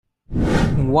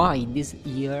Why this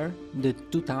year, the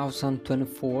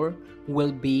 2024,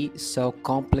 will be so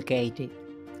complicated.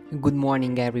 Good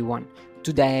morning, everyone.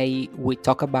 Today we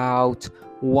talk about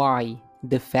why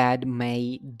the Fed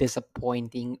may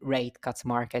disappointing rate cuts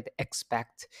market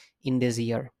expect in this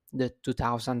year, the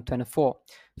 2024.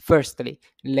 Firstly,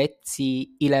 let's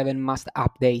see 11 must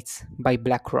updates by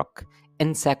BlackRock.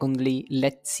 And secondly,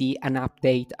 let's see an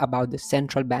update about the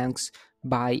central banks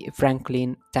by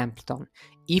Franklin Templeton.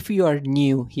 If you are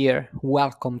new here,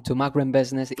 welcome to Macro and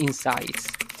Business Insights.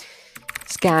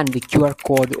 Scan the QR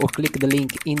code or click the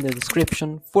link in the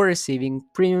description for receiving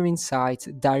premium insights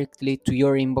directly to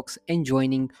your inbox and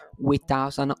joining with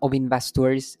thousands of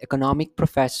investors, economic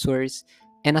professors,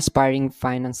 and aspiring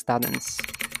finance students.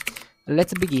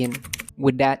 Let's begin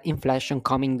with that inflation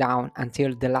coming down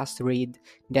until the last read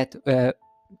that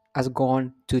has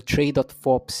gone to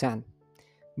 3.4%.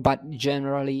 But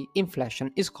generally,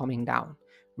 inflation is coming down.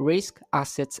 Risk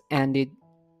assets ended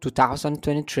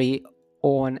 2023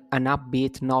 on an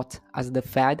upbeat note as the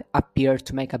Fed appeared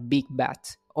to make a big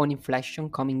bet on inflation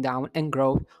coming down and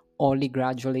growth only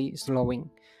gradually slowing.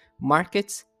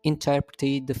 Markets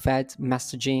interpreted the Fed's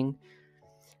messaging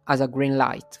as a green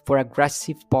light for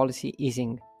aggressive policy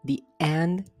easing. The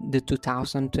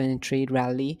 2023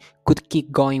 rally could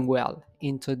keep going well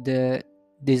into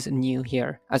this new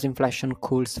year as inflation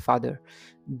cools further.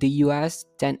 The US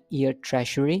 10-year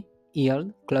Treasury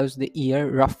yield closed the year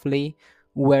roughly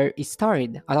where it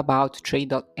started at about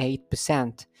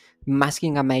 3.8%,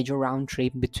 masking a major round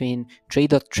trip between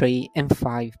 3.3 and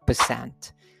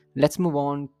 5%. Let's move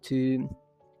on to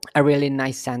a really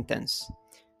nice sentence.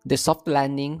 The soft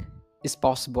landing is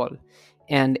possible.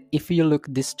 And if you look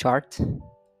this chart,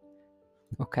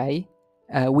 okay,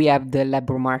 we have the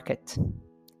labor market.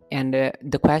 And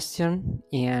the question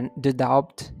and the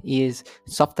doubt is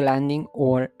soft landing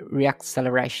or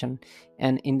reacceleration.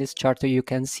 And in this chart, you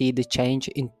can see the change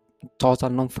in total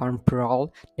non-farm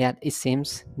payroll that it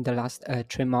seems the last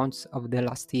 3 months of the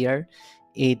last year,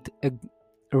 it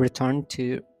returned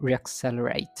to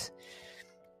reaccelerate.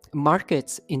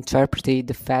 Markets interpreted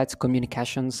the Fed's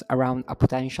communications around a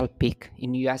potential peak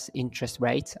in US interest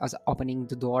rates as opening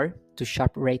the door to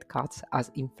sharp rate cuts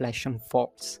as inflation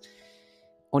falls.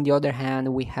 On the other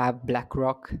hand, we have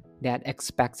BlackRock that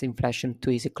expects inflation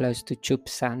to ease close to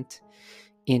 2%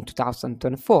 in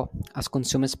 2024 as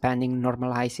consumer spending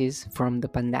normalizes from the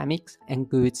pandemic and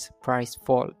goods price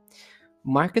fall.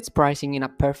 Markets pricing in a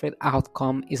perfect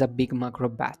outcome is a big macro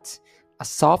bet. A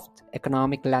soft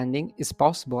economic landing is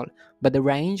possible, but the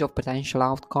range of potential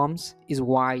outcomes is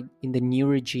wide in the new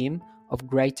regime of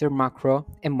greater macro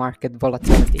and market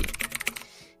volatility.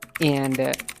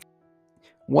 And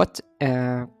what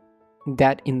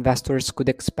that investors could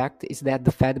expect is that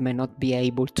the Fed may not be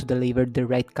able to deliver the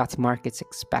rate cuts markets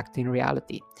expect in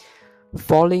reality.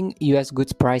 Falling US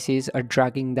goods prices are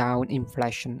dragging down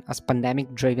inflation as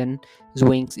pandemic-driven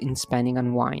swings in spending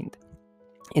unwind.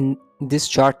 And this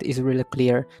chart is really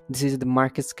clear. This is the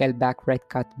market scale back rate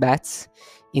cut bets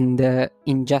in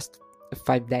just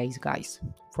 5 days, guys.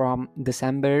 From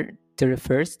December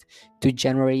 31st to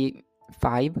January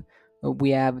 5,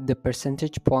 we have the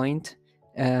percentage point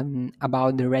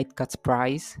about the rate cuts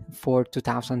price for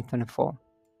 2024.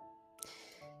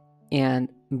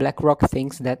 And BlackRock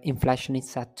thinks that inflation is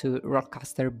set to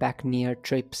rollcoaster back near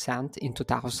 3% in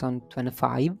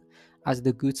 2025 as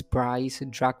the goods price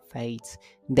drag fades.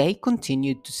 They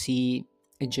continue to see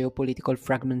a geopolitical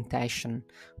fragmentation,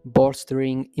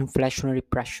 bolstering inflationary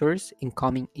pressures in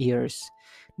coming years.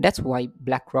 That's why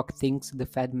BlackRock thinks the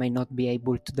Fed may not be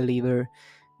able to deliver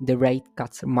the rate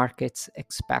cuts markets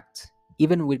expect,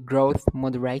 even with growth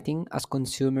moderating as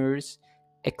consumers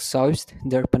exhaust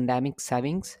their pandemic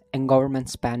savings and government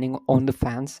spending on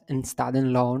defense and student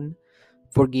loan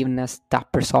forgiveness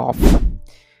tapers off.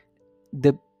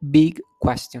 The big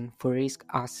question for risk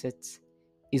assets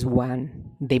is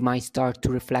when they might start to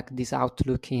reflect this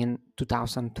outlook in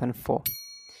 2024.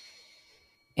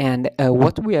 And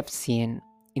what we have seen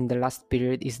in the last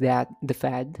period is that the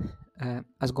Fed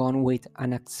has gone with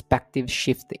an unexpected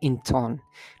shift in tone.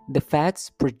 The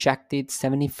Fed's projected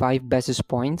 75 basis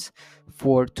points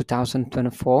for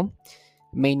 2024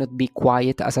 may not be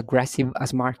quite as aggressive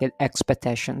as market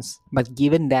expectations, but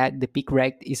given that the peak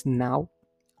rate is now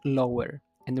lower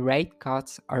and the rate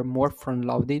cuts are more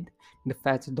front-loaded, the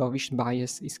Fed's dovish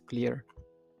bias is clear.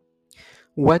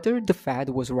 Whether the Fed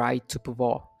was right to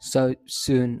pivot so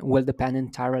soon will depend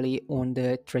entirely on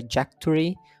the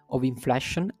trajectory of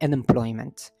inflation and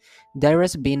employment. There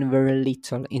has been very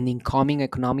little in incoming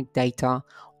economic data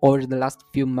over the last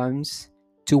few months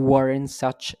to warrant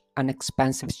such an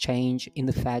expensive change in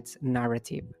the Fed's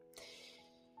narrative.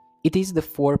 It is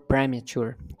therefore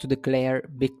premature to declare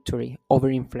victory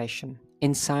over inflation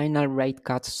and signal rate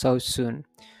cuts so soon,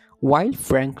 while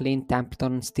Franklin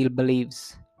Templeton still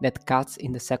believes that cuts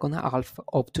in the second half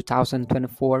of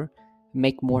 2024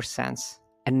 make more sense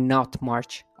and not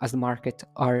March, as the market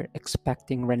are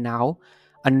expecting right now.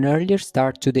 An earlier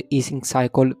start to the easing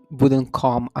cycle wouldn't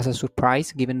come as a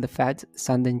surprise given the Fed's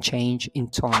sudden change in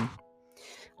tone.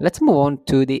 Let's move on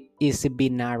to the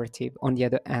ECB narrative on the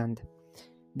other hand.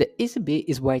 The ECB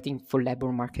is waiting for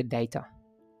labor market data,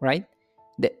 right?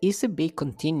 The ECB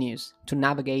continues to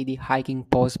navigate the hiking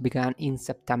pause began in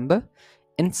September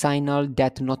and signal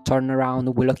that no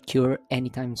turnaround will occur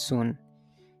anytime soon.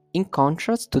 In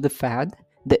contrast to the Fed,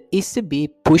 the ECB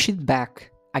pushed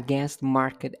back against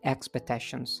market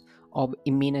expectations of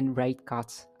imminent rate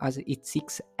cuts as it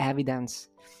seeks evidence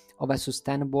of a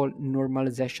sustainable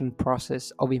normalization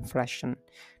process of inflation.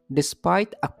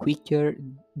 Despite a quicker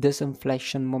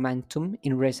disinflation momentum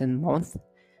in recent months,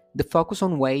 the focus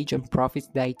on wage and profits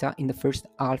data in the first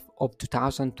half of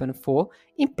 2024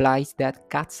 implies that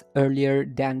cuts earlier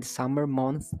than the summer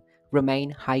months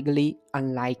remain highly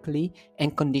unlikely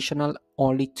and conditional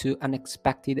only to an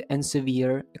expected and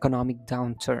severe economic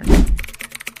downturn.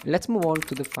 Let's move on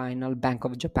to the final Bank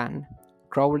of Japan.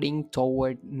 Crawling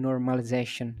toward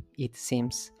normalization, it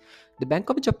seems. The Bank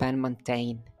of Japan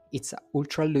maintained its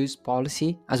ultra loose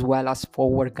policy as well as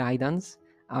forward guidance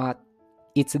at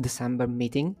its December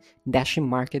meeting, dashing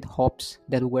market hopes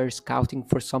that were scouting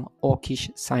for some hawkish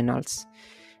signals.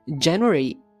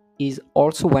 January is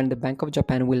also when the Bank of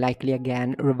Japan will likely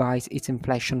again revise its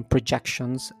inflation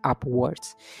projections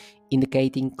upwards,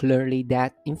 indicating clearly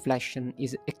that inflation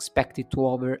is expected to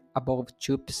hover above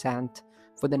 2%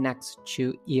 for the next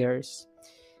 2 years.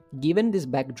 Given this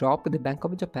backdrop, the Bank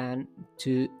of Japan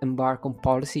to embark on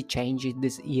policy changes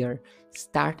this year,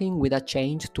 starting with a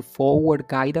change to forward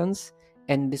guidance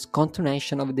and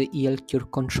discontinuation of the yield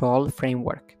curve control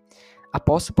framework. A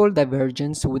possible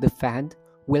divergence with the Fed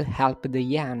will help the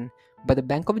yen, but the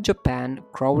Bank of Japan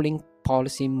crawling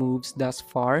policy moves thus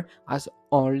far has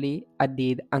only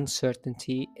added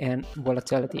uncertainty and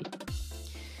volatility.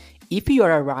 If you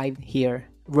are arrived here,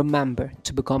 remember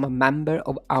to become a member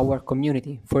of our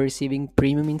community for receiving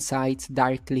premium insights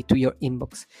directly to your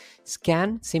inbox.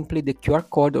 Scan simply the QR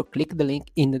code or click the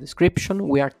link in the description.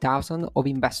 We are thousands of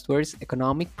investors,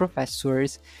 economic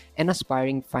professors, and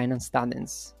aspiring finance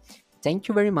students. Thank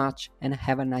you very much and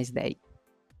have a nice day.